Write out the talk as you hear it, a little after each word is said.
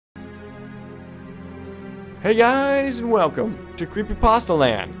Hey guys, and welcome to Creepypasta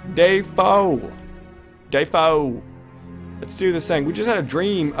Land, Day 4. Day 4. Let's do this thing. We just had a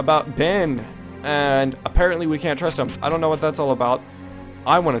dream about Ben, and apparently we can't trust him. I don't know what that's all about.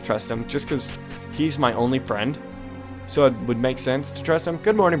 I want to trust him just because he's my only friend, so it would make sense to trust him.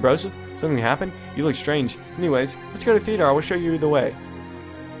 Good morning, Broseph. Something happened? You look strange. Anyways, let's go to theater. I will show you the way.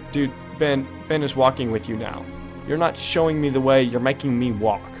 Dude, Ben is walking with you now. You're not showing me the way, you're making me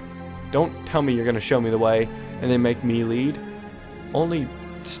walk. Don't tell me you're going to show me the way and then make me lead. Only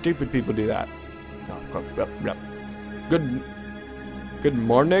stupid people do that. Good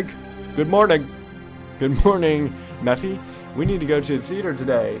morning. Good morning. Good morning, Meffy. We need to go to the theater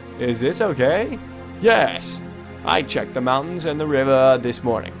today. Is this okay? Yes. I checked the mountains and the river this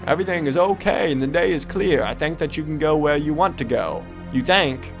morning. Everything is okay and the day is clear. I think that you can go where you want to go. You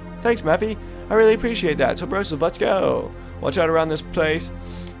think? Thanks, Meffy. I really appreciate that. So, Broseph, let's go. Watch out around this places.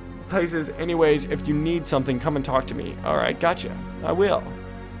 Anyways, if you need something, come and talk to me. Alright, gotcha. I will.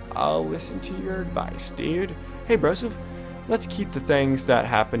 I'll listen to your advice, dude. Hey, Broseph, let's keep the things that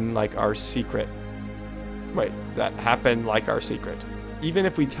happen like our secret. Wait, that happen like our secret. Even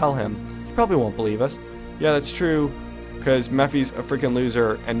if we tell him, he probably won't believe us. Yeah, that's true, because Meffy's a freaking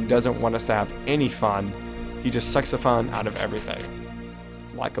loser and doesn't want us to have any fun. He just sucks the fun out of everything.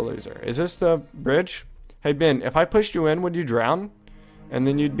 Like a loser. Is this the bridge? Hey, Ben, if I pushed you in, would you drown? And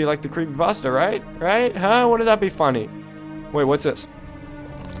then you'd be like the creepypasta, right? Right? Huh? Wouldn't that be funny? Wait, what's this?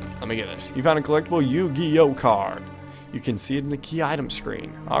 Let me get this. You found a collectible Yu-Gi-Oh card. You can see it in the key item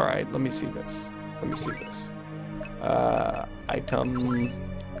screen. Alright, let me see this. Let me see this. Item.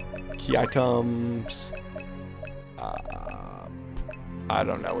 Key items. I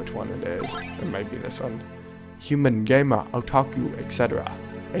don't know which one it is. It might be this one. Human gamer, otaku, etc.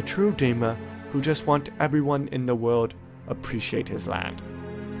 A true gamer who just want everyone in the world appreciate his land.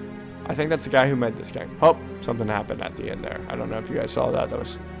 I think that's the guy who made this game. Oh, something happened at the end there. I don't know if you guys saw that. That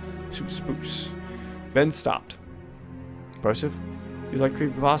was super spooks. Ben stopped. Broseph, you like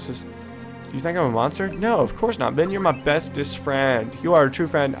creepypastas? Do you think I'm a monster? No, of course not. Ben, you're my bestest friend. You are a true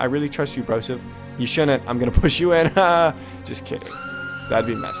friend. I really trust you, Broseph. You shouldn't. I'm gonna push you in. Just kidding. That'd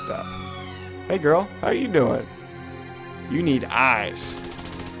be messed up. Hey girl, how you doing? You need eyes.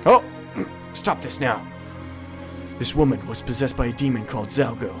 Oh, stop this now. This woman was possessed by a demon called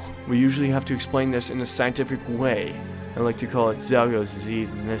Zalgo. We usually have to explain this in a scientific way. I like to call it Zalgo's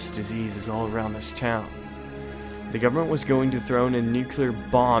disease, and this disease is all around this town. The government was going to throw in a nuclear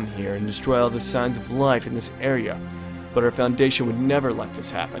bomb here and destroy all the signs of life in this area, but our foundation would never let this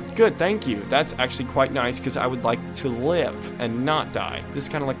happen. Good, thank you. That's actually quite nice, because I would like to live and not die. This is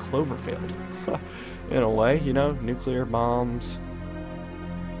kind of like Cloverfield. In a way, you know, nuclear bombs.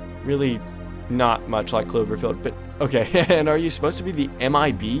 Really not much like Cloverfield, but okay. And are you supposed to be the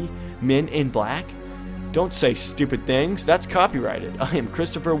MIB, Men in Black? Don't say stupid things. That's copyrighted. I am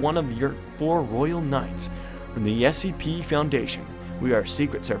Christopher, one of your 4 royal knights from the SCP Foundation. We are a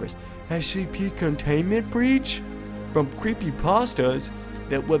secret service. SCP containment breach? From creepypastas?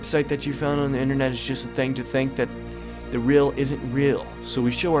 That website that you found on the internet is just a thing to think that the real isn't real. So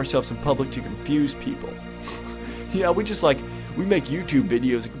we show ourselves in public to confuse people. Yeah, we make YouTube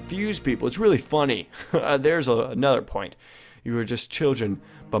videos to confuse people. It's really funny. There's another point. You are just children,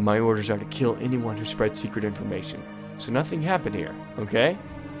 but my orders are to kill anyone who spreads secret information. So nothing happened here, okay?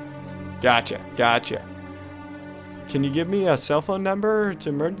 Gotcha, gotcha. Can you give me a cell phone number to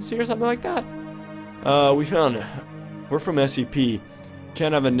emergency or something like that? We found it. We're from SCP.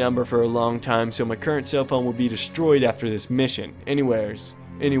 Can't have a number for a long time, so my current cell phone will be destroyed after this mission. Anyways,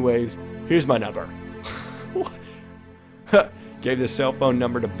 here's my number. Gave the cell phone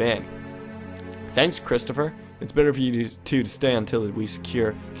number to Ben. Thanks, Christopher. It's better for you two to stay until we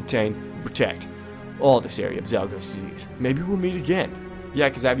secure, contain, and protect all this area of Zalgo's disease. Maybe we'll meet again. Yeah,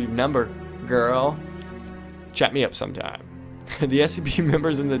 because I have your number, girl. Chat me up sometime. The SCP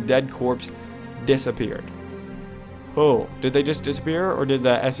members in the dead corpse disappeared. Oh, did they just disappear, or did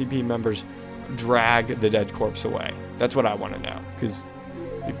the SCP members drag the dead corpse away? That's what I want to know, because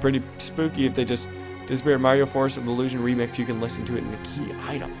it'd be pretty spooky if they just disappeared. Mario Force of Illusion Remix, you can listen to it in the key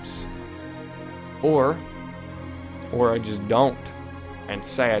items. Or I just don't and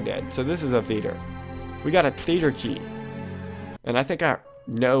say I did. So this is a theater. We got a theater key. And I think I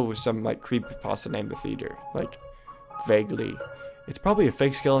know some like creepypasta named the theater. Like, vaguely. It's probably a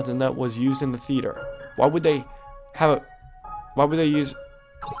fake skeleton that was used in the theater. Why would they use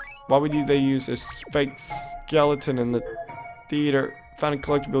a fake skeleton in the theater? Found a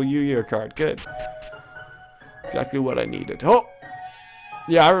collectible Yu-Gi-Oh card. Good. Exactly what I needed. Oh!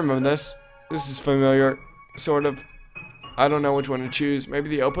 Yeah, I remember this. This is familiar. Sort of. I don't know which one to choose. Maybe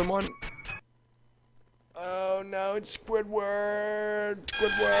the open one? no, it's Squidward!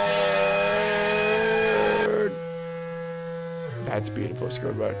 Squidward! That's beautiful,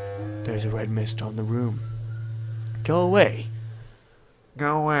 Squidward. There's a red mist on the room. Go away.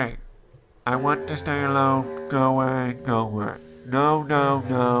 Go away. I want to stay alone. Go away, go away. No, no,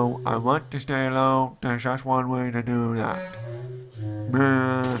 no. I want to stay alone. There's just one way to do that.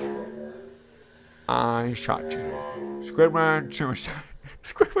 I shot you. Squidward suicide.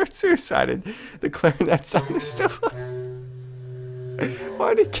 Squidward suicided. The clarinet sound is still.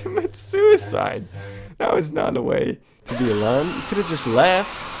 Why did he commit suicide? That was not a way to be alone. You could have just left.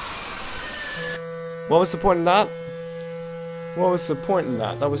 What was the point in that? What was the point in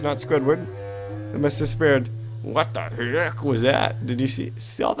that? That was not Squidward. It must have disappeared. What the heck was that? Did you see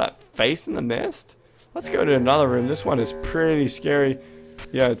all that face in the mist? Let's go to another room. This one is pretty scary.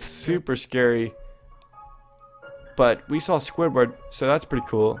 Yeah, it's super scary. But we saw Squidward, so that's pretty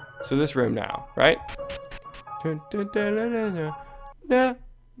cool. So this room now, right? Oh,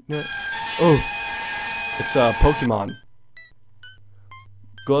 it's a Pokemon.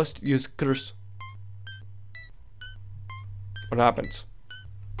 Ghost use curse. What happens?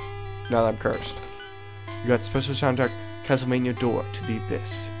 Now that I'm cursed. You got special soundtrack Castlevania door to the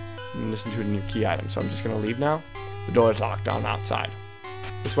abyss. You can listen to it in your key item, so I'm just gonna leave now. The door is locked on outside.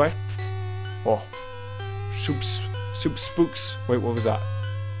 This way? Oh. Soup spooks. Wait, what was that?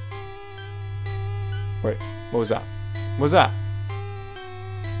 Wait, what was that? What was that?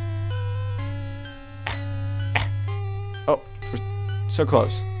 Oh, we're so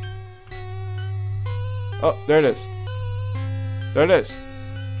close. Oh, there it is. There it is.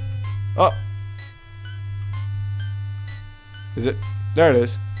 Oh. Is it? There it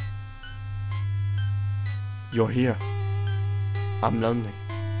is. You're here. I'm lonely.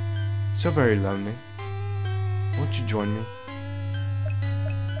 So very lonely. Won't you join me?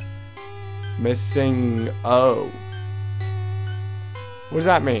 Missing O. What does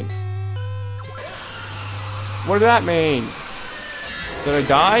that mean? What did that mean? Did I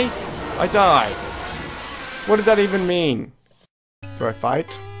die? I died. What did that even mean? Do I fight?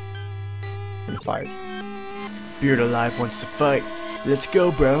 I'm gonna fight. Beard Alive wants to fight. Let's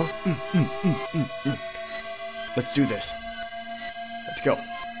go, bro. Let's do this. Let's go.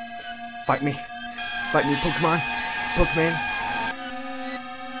 Fight me. Fight me, Pokemon. Pokemon.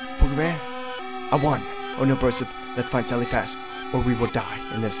 Pokemon. I won. Oh no, bro. Let's find Sally fast, or we will die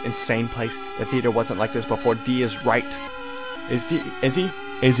in this insane place. The theater wasn't like this before. D is right. Is he?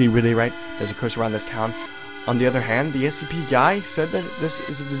 Is he really right? There's a curse around this town. On the other hand, the SCP guy said that this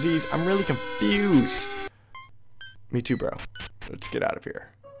is a disease. I'm really confused. Me too, bro. Let's get out of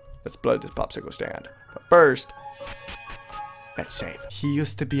here. Let's blood this popsicle stand. But first, let's save. He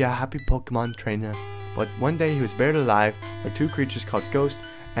used to be a happy Pokemon trainer, but one day he was buried alive by two creatures called Ghost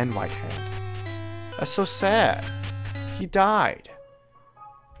and White Hand. That's so sad. He died.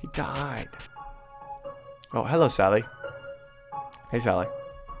 He died. Oh, hello, Sally. Hey, Sally.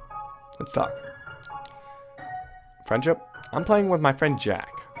 Let's talk. Friendship? I'm playing with my friend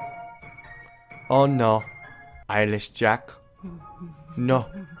Jack. Oh no. Eyeless Jack. No.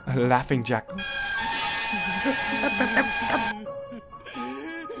 Laughing Jack.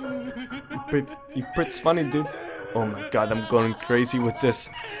 It's funny, dude. Oh my god, I'm going crazy with this.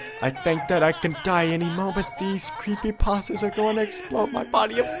 I think that I can die any moment. These creepypastas are going to explode my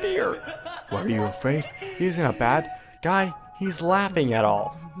body of fear. Why are you afraid? He isn't a bad guy. He's laughing at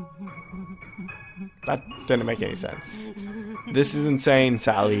all. That didn't make any sense. This is insane,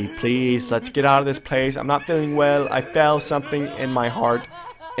 Sally. Please, let's get out of this place. I'm not feeling well. I felt something in my heart.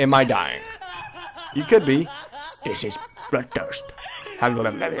 Am I dying? You could be. This is bloodthirst.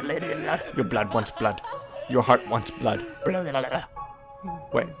 Your blood wants blood. Your heart wants blood.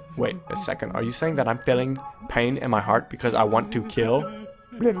 Wait a second. Are you saying that I'm feeling pain in my heart because I want to kill?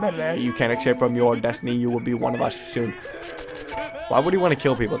 You can't escape from your destiny. You will be one of us soon. Why would he want to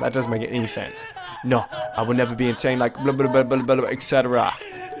kill people? That doesn't make any sense. No, I will never be insane like blah blah blah blah blah, etc.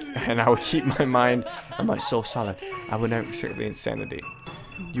 And I will keep my mind and my soul solid. I will never accept the insanity.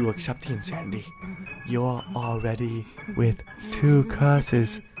 You accept the insanity. You're already with 2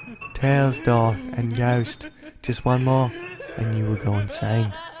 curses. Tails, Doll, and Ghost. Just one more, and you will go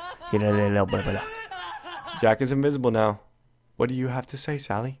insane. Jack is invisible now. What do you have to say,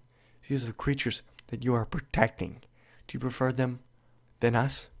 Sally? These are the creatures that you are protecting. Do you prefer them than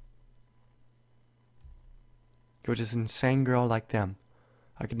us? You're just an insane girl like them.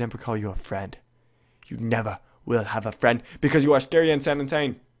 I could never call you a friend. You never will have a friend because you are scary and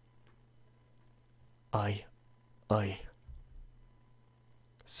insane. I.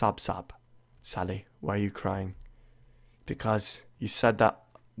 Sob. Sally, why are you crying? Because you said that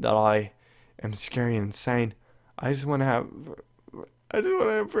I am scary and insane. I just want to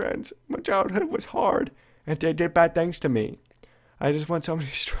have friends. My childhood was hard, and they did bad things to me. I just want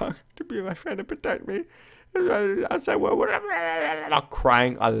somebody strong to be my friend and protect me. Outside world, I'm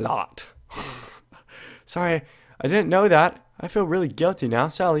crying a lot. Sorry, I didn't know that. I feel really guilty now.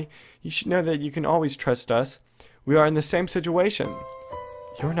 Sally, you should know that you can always trust us. We are in the same situation.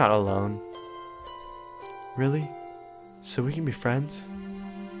 You're not alone. Really? So we can be friends?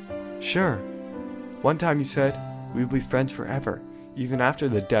 Sure. One time you said we will be friends forever. Even after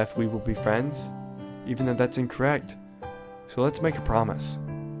the death, we will be friends. Even though that's incorrect. So let's make a promise.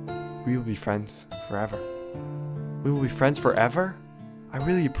 We will be friends forever. We will be friends forever? I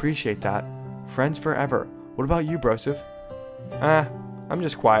really appreciate that. Friends forever. What about you, Broseph? I'm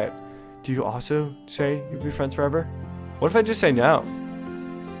just quiet. Do you also say you'll be friends forever? What if I just say no?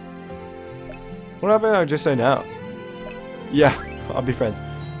 What if I just say no? Yeah, I'll be friends.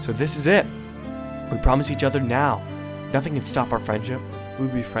 So this is it. We promise each other now. Nothing can stop our friendship. We'll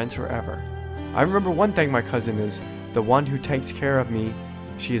be friends forever. I remember one thing, my cousin is the one who takes care of me.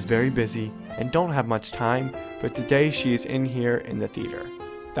 She is very busy and don't have much time, but today she is in here in the theater.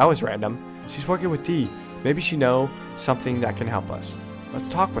 That was random. She's working with Dee. Maybe she knows something that can help us. Let's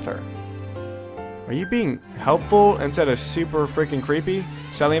talk with her. Are you being helpful instead of super freaking creepy?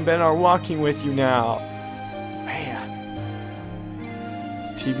 Sally and Ben are walking with you now. Man.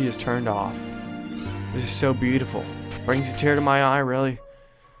 TV is turned off. This is so beautiful. Brings a tear to my eye, really.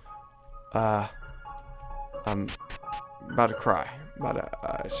 I'm about to cry.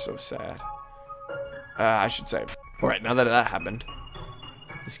 It's so sad. I should say. Alright, now that happened.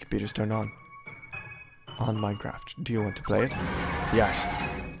 This computer's turned on. On Minecraft. Do you want to play it? Yes.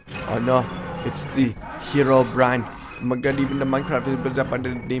 Oh no, it's the hero brand. Oh my god, even the Minecraft is built up by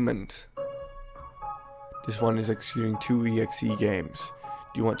the demons. This one is executing 2 EXE games.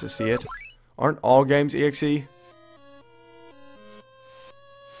 Do you want to see it? Aren't all games EXE?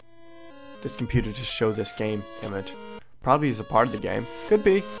 This computer just showed this game image. Probably is a part of the game. Could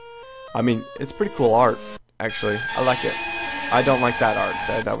be. I mean, it's pretty cool art, actually. I like it. I don't like that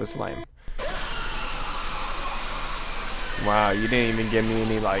art. That was lame. Wow, you didn't even give me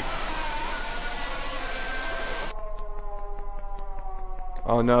any, like...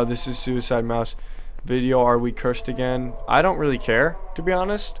 Oh no, this is Suicide Mouse video. Are we cursed again? I don't really care, to be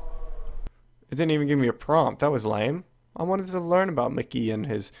honest. It didn't even give me a prompt. That was lame. I wanted to learn about Mickey and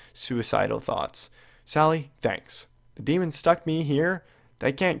his suicidal thoughts. Sally, thanks. The demons stuck me here.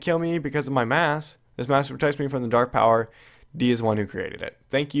 They can't kill me because of my mask. This mask protects me from the dark power. Dee is the one who created it.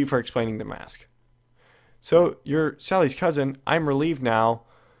 Thank you for explaining the mask. So, you're Sally's cousin. I'm relieved now.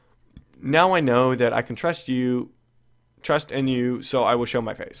 Now I know that I can trust in you, so I will show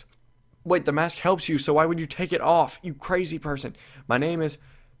my face. Wait, the mask helps you, so why would you take it off? You crazy person. My name is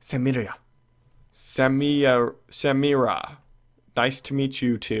Samira. Samira. Nice to meet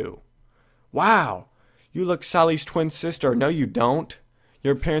you, too. Wow. You look Sally's twin sister. No, you don't.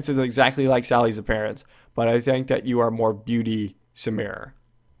 Your appearance is exactly like Sally's appearance, but I think that you are more beauty, Samira.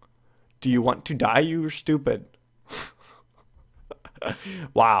 Do you want to die? You're stupid.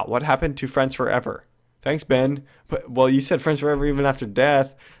 Wow, what happened to Friends Forever? Thanks, Ben. But, well, you said Friends Forever even after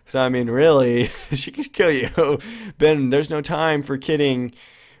death, so I mean, really, she could kill you. Ben, there's no time for kidding.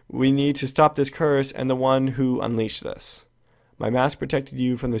 We need to stop this curse and the one who unleashed this. My mask protected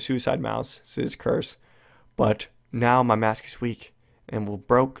you from the Suicide Mouse's curse, but now my mask is weak and will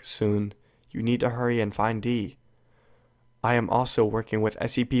broke soon. You need to hurry and find Dee. I am also working with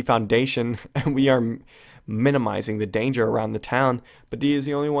SCP Foundation, and we are minimizing the danger around the town, but Dee is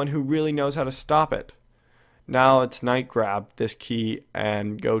the only one who really knows how to stop it. Now it's night. Grab this key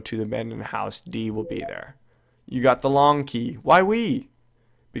and go to the abandoned house. Dee will be there. You got the long key. Why we?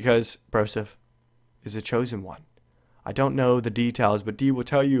 Because Broseph is a chosen one. I don't know the details, but Dee will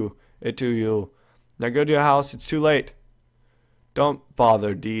tell you it to you. Now go to your house. It's too late. Don't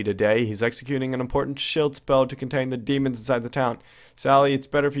bother Dee today. He's executing an important shield spell to contain the demons inside the town. Sally, it's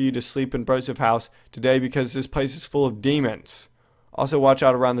better for you to sleep in Broseph's house today because this place is full of demons. Also watch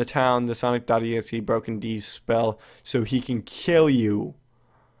out around the town. The Sonic.exe broken Dee's spell so he can kill you.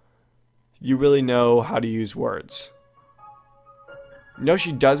 You really know how to use words. No,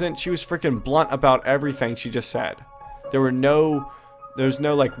 she doesn't. She was freaking blunt about everything she just said. There's no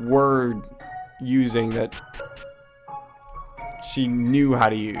like word using that she knew how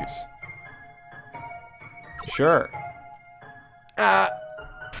to use. Sure.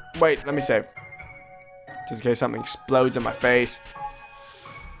 Wait, let me save. Just in case something explodes in my face.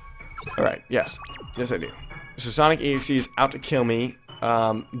 Alright, yes. Yes, I do. So Sonic EXE is out to kill me.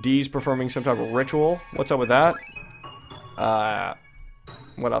 Dee's performing some type of ritual. What's up with that?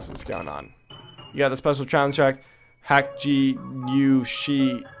 What else is going on? You got the special soundtrack, Hack G U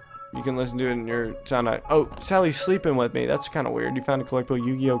She. You can listen to it in your sound night. Oh, Sally's sleeping with me. That's kind of weird. You found a collectible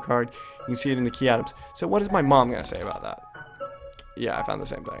Yu-Gi-Oh card. You can see it in the key items. So what is my mom gonna say about that? Yeah, I found the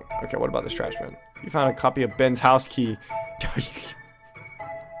same thing. Okay, what about this trash bin? You found a copy of Ben's house key.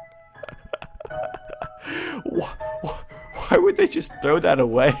 Why would they just throw that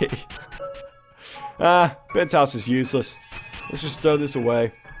away? Ben's house is useless. Let's just throw this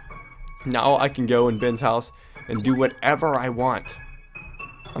away. Now I can go in Ben's house and do whatever I want.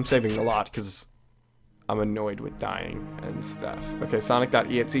 I'm saving a lot because I'm annoyed with dying and stuff. Okay,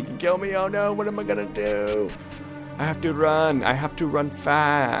 Sonic.exe can kill me. Oh no, what am I gonna do? I have to run. I have to run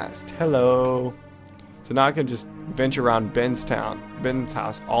fast. Hello. So now I can just venture around Ben's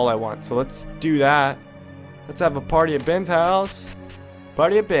house all I want. So let's do that. Let's have a party at Ben's house.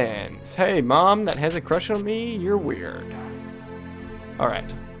 Party at Ben's. Hey, Mom, that has a crush on me? You're weird.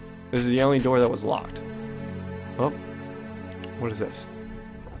 Alright. This is the only door that was locked. Oh. What is this?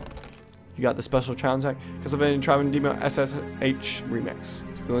 You got the special challenge track. Castlevania Tribe Demo SSH remix.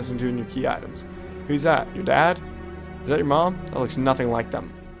 You can listen to in your key items. Who's that? Your dad? Is that your mom? That looks nothing like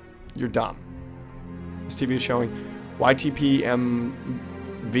them. You're dumb. This TV is showing YTPMV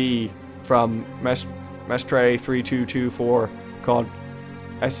from Mestre 3224 called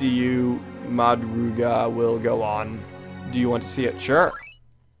SEU Madruga will go on. Do you want to see it? Sure.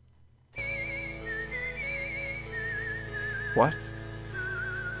 What?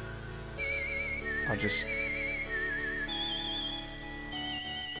 I'll just...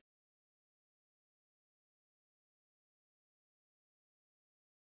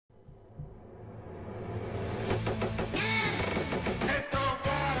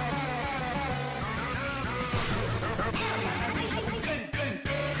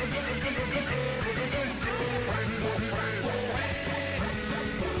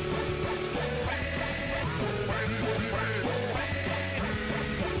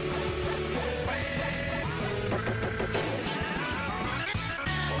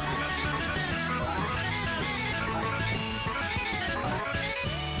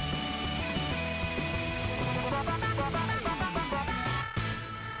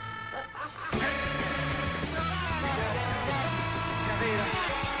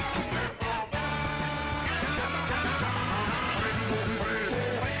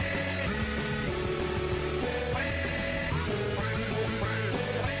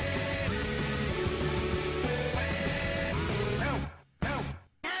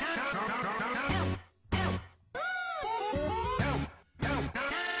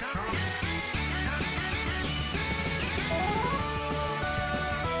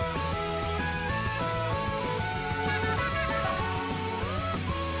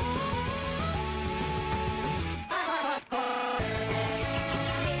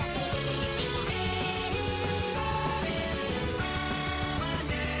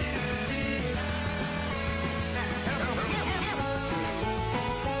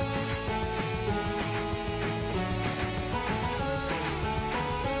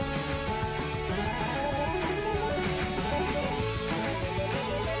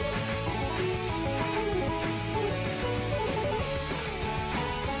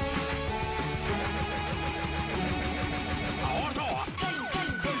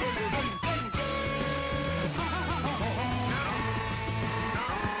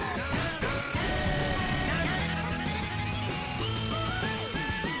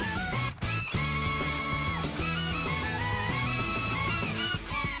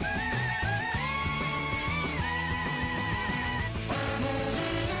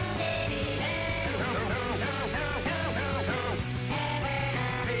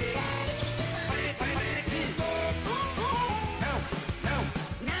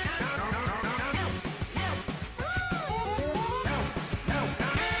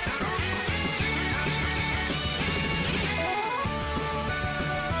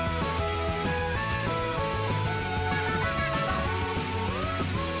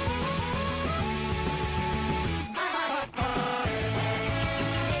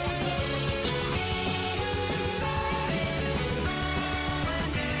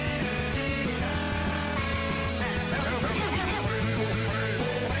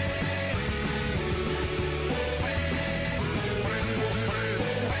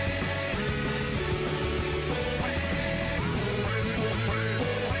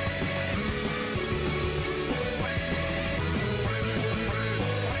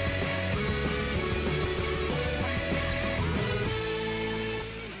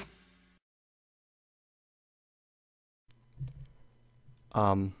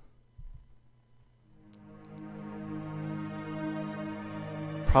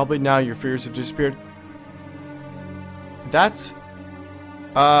 Probably now your fears have disappeared. That's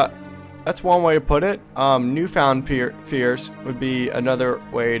one way to put it. Newfound fears would be another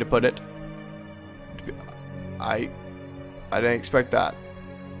way to put it. I didn't expect that.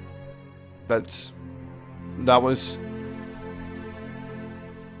 That was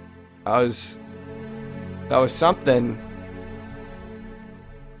something.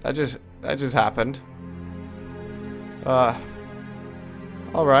 That just happened.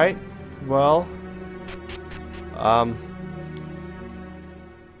 All right. Well,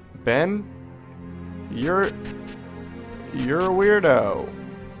 Ben, you're a weirdo.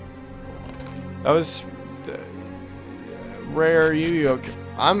 That was rare. You okay?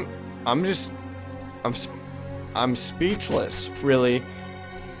 I'm speechless, really.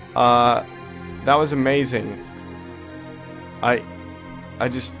 That was amazing. I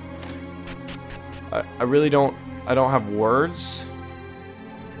really don't have words.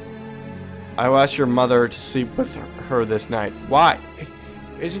 I will ask your mother to sleep with her this night. Why?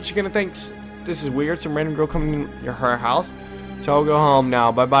 Isn't she gonna think this is weird? Some random girl coming in her house? So I'll go home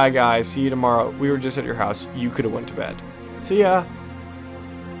now. Bye bye, guys. See you tomorrow. We were just at your house. You could have went to bed. See ya.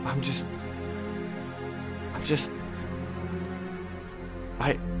 I'm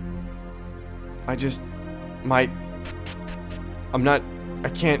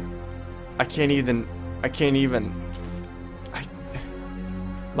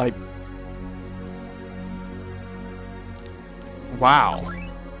wow.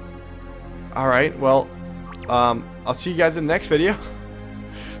 Alright, well, I'll see you guys in the next video.